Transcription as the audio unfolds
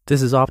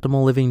This is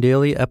Optimal Living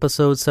Daily,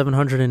 episode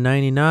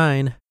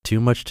 799, Too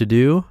Much to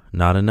Do,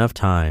 Not Enough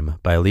Time,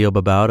 by Leo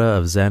Babauta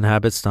of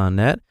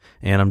ZenHabits.net,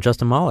 and I'm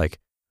Justin Malik.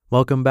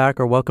 Welcome back,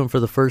 or welcome for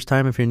the first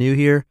time if you're new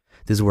here.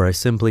 This is where I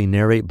simply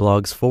narrate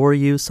blogs for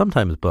you,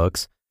 sometimes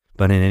books,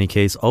 but in any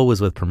case,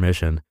 always with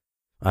permission.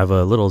 I have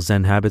a little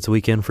Zen Habits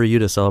weekend for you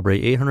to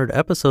celebrate 800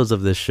 episodes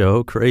of this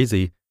show.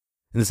 Crazy.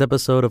 And this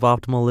episode of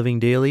Optimal Living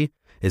Daily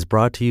is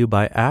brought to you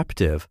by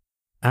Aptiv.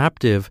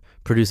 Aptiv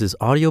produces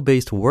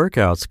audio-based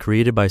workouts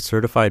created by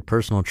certified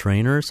personal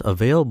trainers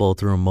available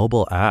through a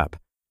mobile app.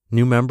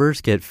 New members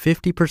get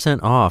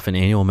 50% off an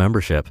annual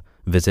membership.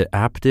 Visit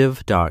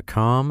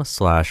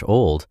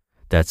aptiv.com/old.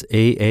 That's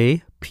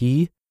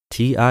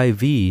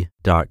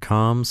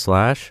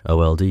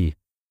AAPTIV.com/OLD.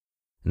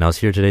 Now let's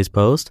hear today's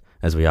post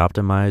as we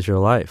optimize your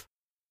life.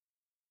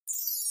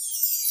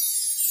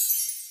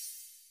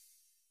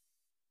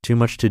 Too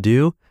Much to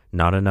Do,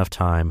 Not Enough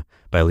Time,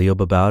 by Leo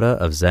Babauta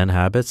of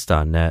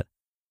ZenHabits.net.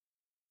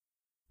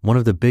 One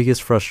of the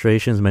biggest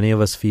frustrations many of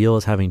us feel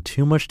is having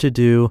too much to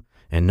do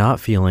and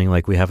not feeling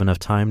like we have enough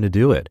time to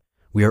do it.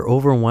 We are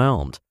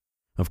overwhelmed.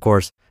 Of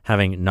course,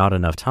 having not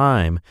enough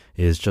time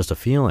is just a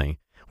feeling.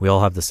 We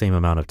all have the same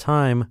amount of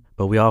time,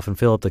 but we often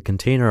fill up the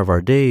container of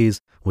our days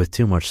with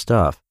too much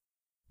stuff.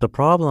 The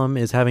problem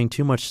is having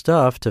too much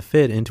stuff to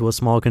fit into a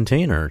small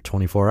container,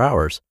 24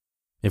 hours.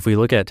 If we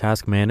look at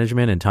task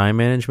management and time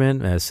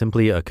management as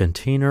simply a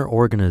container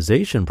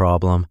organization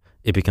problem,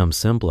 it becomes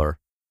simpler.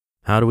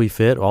 How do we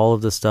fit all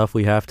of the stuff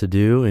we have to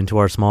do into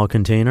our small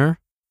container?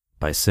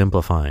 By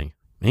simplifying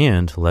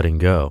and letting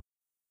go.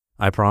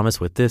 I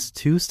promise with this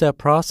two-step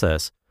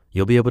process,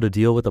 you'll be able to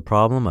deal with the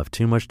problem of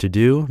too much to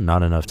do,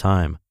 not enough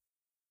time.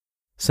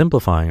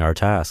 Simplifying our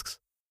tasks.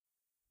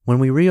 When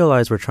we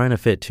realize we're trying to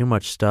fit too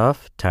much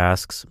stuff,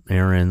 tasks,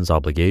 errands,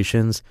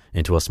 obligations,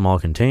 into a small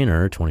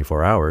container,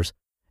 24 hours,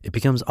 it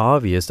becomes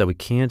obvious that we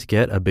can't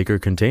get a bigger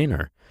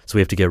container, so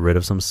we have to get rid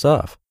of some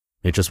stuff.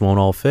 It just won't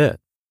all fit.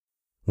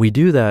 We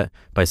do that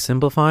by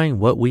simplifying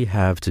what we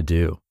have to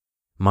do.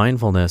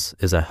 Mindfulness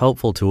is a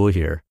helpful tool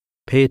here.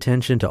 Pay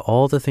attention to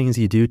all the things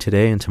you do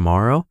today and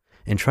tomorrow,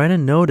 and try to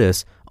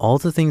notice all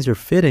the things you're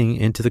fitting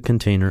into the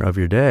container of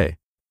your day.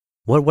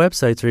 What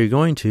websites are you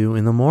going to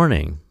in the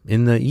morning,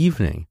 in the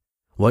evening?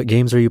 What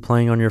games are you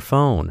playing on your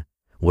phone?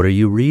 What are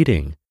you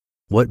reading?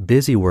 What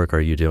busy work are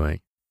you doing?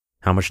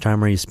 How much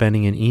time are you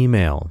spending in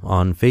email,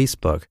 on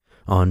Facebook,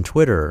 on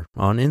Twitter,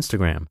 on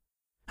Instagram?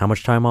 How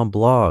much time on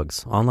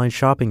blogs, online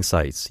shopping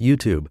sites,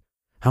 YouTube?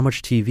 How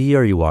much TV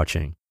are you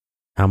watching?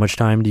 How much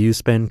time do you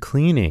spend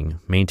cleaning,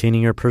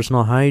 maintaining your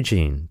personal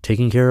hygiene,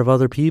 taking care of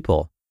other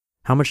people?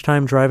 How much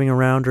time driving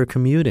around or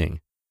commuting?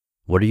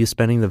 What are you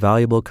spending the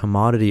valuable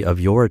commodity of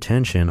your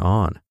attention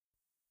on?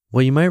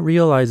 What you might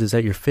realize is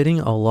that you're fitting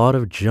a lot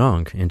of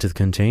junk into the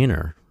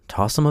container.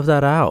 Toss some of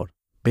that out.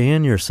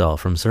 Ban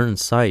yourself from certain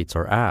sites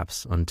or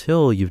apps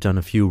until you've done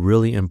a few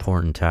really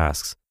important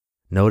tasks.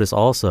 Notice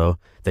also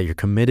that you're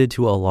committed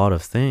to a lot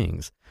of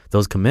things.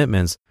 Those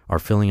commitments are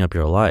filling up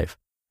your life.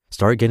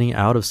 Start getting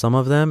out of some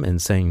of them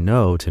and saying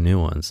no to new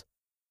ones.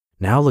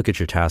 Now look at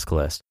your task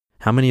list.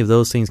 How many of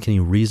those things can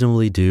you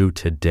reasonably do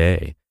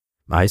today?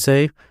 I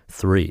say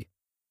 3.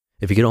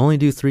 If you could only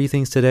do 3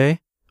 things today,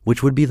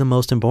 which would be the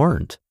most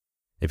important?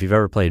 If you've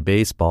ever played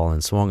baseball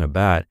and swung a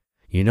bat,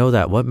 you know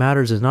that what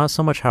matters is not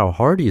so much how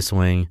hard you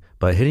swing,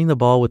 but hitting the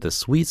ball with the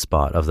sweet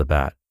spot of the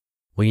bat.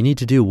 What you need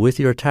to do with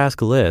your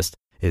task list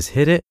is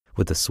hit it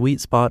with the sweet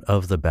spot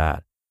of the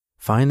bat.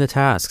 Find the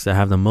tasks that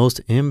have the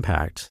most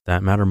impact,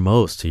 that matter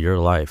most to your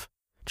life.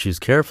 Choose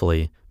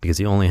carefully because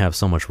you only have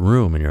so much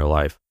room in your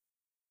life.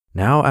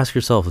 Now ask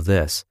yourself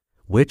this: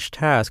 which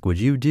task would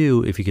you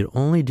do if you could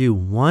only do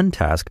one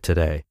task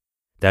today?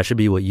 That should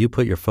be what you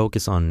put your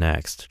focus on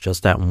next,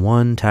 just that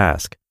one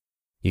task.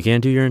 You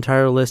can't do your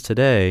entire list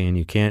today, and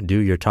you can't do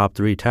your top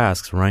 3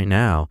 tasks right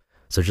now,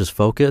 so just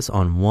focus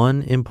on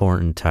one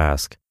important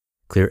task.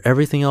 Clear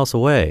everything else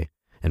away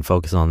and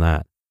focus on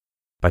that.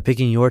 By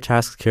picking your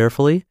tasks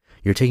carefully,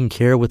 you're taking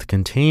care with the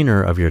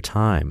container of your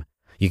time.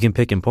 You can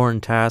pick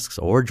important tasks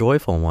or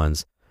joyful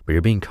ones, but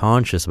you're being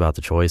conscious about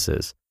the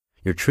choices.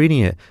 You're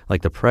treating it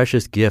like the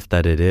precious gift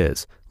that it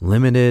is,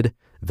 limited,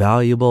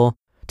 valuable,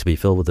 to be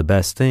filled with the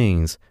best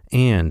things,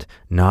 and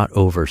not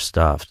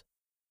overstuffed.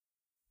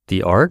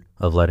 The art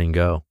of letting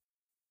go.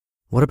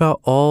 What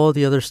about all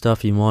the other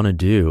stuff you want to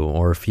do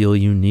or feel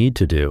you need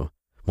to do?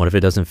 What if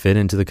it doesn't fit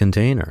into the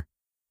container?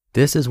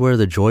 This is where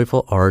the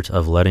joyful art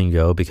of letting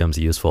go becomes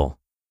useful.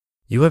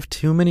 You have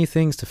too many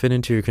things to fit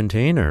into your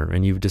container,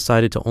 and you've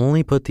decided to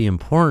only put the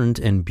important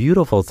and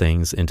beautiful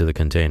things into the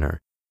container.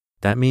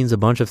 That means a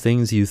bunch of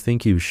things you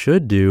think you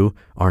should do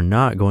are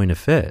not going to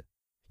fit.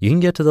 You can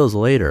get to those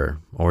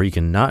later, or you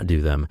can not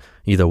do them.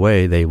 Either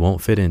way, they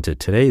won't fit into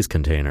today's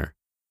container.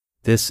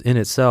 This in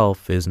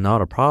itself is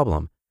not a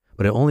problem,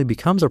 but it only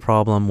becomes a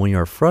problem when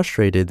you're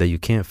frustrated that you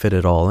can't fit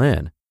it all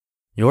in.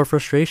 Your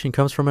frustration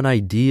comes from an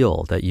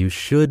ideal that you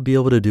should be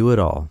able to do it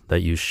all,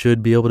 that you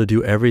should be able to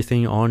do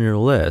everything on your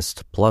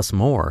list, plus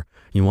more.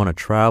 You want to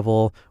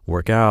travel,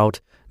 work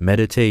out,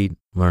 meditate,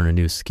 learn a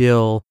new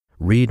skill,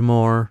 read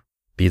more,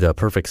 Be the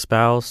perfect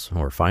spouse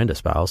or find a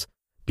spouse.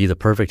 Be the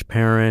perfect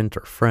parent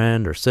or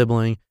friend or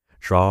sibling.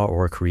 Draw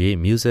or create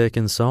music,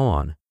 and so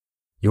on.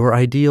 Your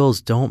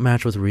ideals don't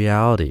match with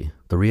reality.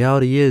 The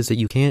reality is that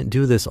you can't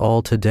do this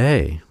all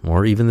today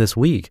or even this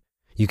week.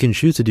 You can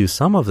choose to do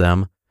some of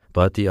them,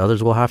 but the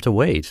others will have to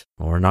wait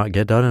or not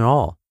get done at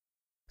all.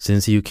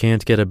 Since you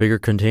can't get a bigger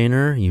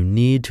container, you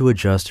need to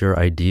adjust your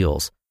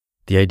ideals.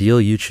 The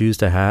ideal you choose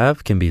to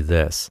have can be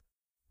this,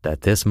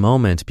 that this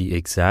moment be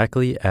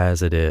exactly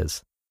as it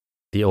is.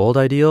 The old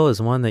ideal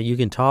is one that you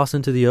can toss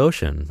into the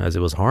ocean as it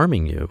was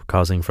harming you,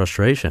 causing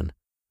frustration.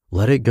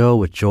 Let it go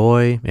with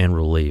joy and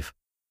relief.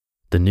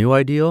 The new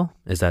ideal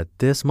is that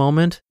this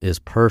moment is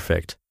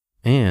perfect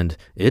and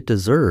it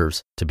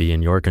deserves to be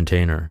in your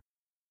container.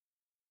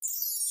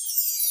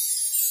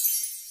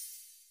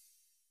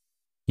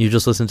 You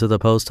just listened to the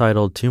post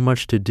titled Too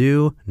Much to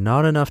Do,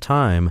 Not Enough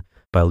Time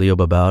by Leo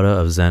Babauta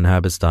of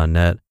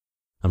ZenHabits.net.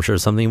 I'm sure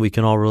it's something we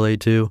can all relate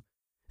to.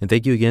 And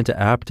thank you again to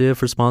Aptiv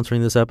for sponsoring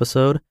this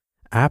episode.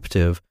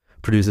 Aptiv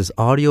produces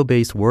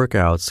audio-based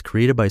workouts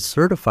created by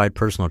certified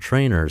personal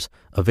trainers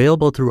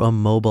available through a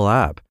mobile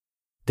app.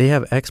 They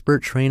have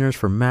expert trainers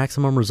for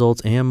maximum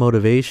results and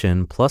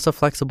motivation, plus a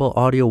flexible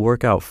audio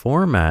workout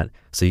format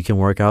so you can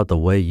work out the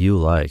way you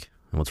like.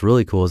 And what's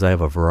really cool is I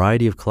have a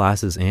variety of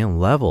classes and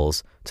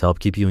levels to help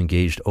keep you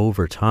engaged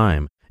over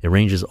time. It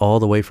ranges all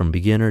the way from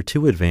beginner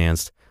to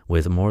advanced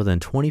with more than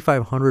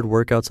 2,500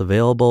 workouts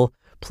available,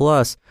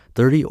 plus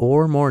 30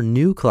 or more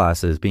new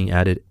classes being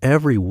added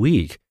every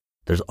week.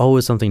 There's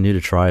always something new to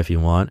try if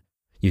you want.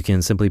 You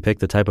can simply pick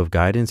the type of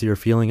guidance you're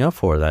feeling up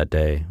for that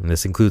day. And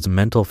this includes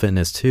mental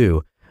fitness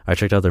too. I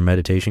checked out their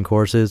meditation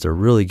courses. They're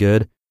really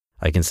good.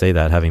 I can say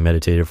that having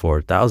meditated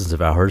for thousands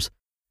of hours.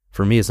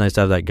 For me, it's nice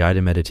to have that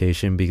guided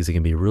meditation because it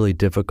can be really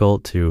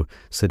difficult to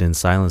sit in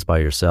silence by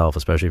yourself,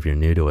 especially if you're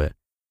new to it.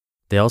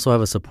 They also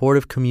have a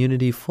supportive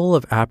community full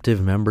of Aptiv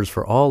members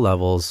for all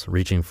levels,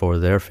 reaching for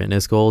their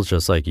fitness goals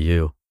just like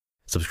you.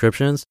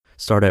 Subscriptions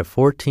start at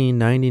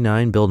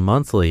 $14.99 billed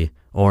monthly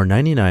or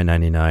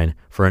 $99.99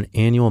 for an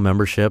annual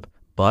membership,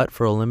 but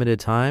for a limited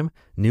time,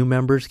 new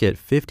members get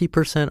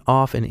 50%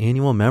 off an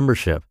annual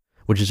membership,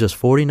 which is just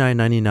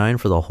 $49.99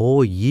 for the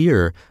whole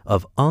year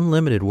of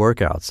unlimited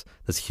workouts.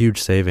 That's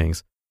huge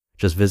savings.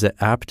 Just visit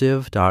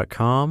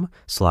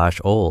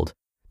aptiv.com/old.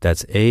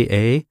 That's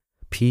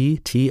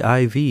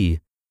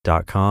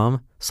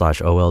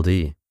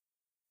AAPTIV.com/OLD.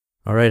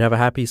 All right, have a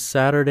happy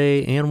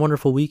Saturday and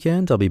wonderful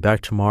weekend. I'll be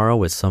back tomorrow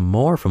with some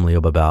more from Leo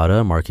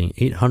Babauta, marking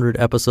 800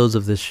 episodes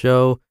of this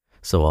show.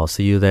 So I'll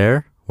see you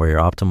there, where your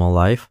optimal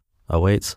life awaits.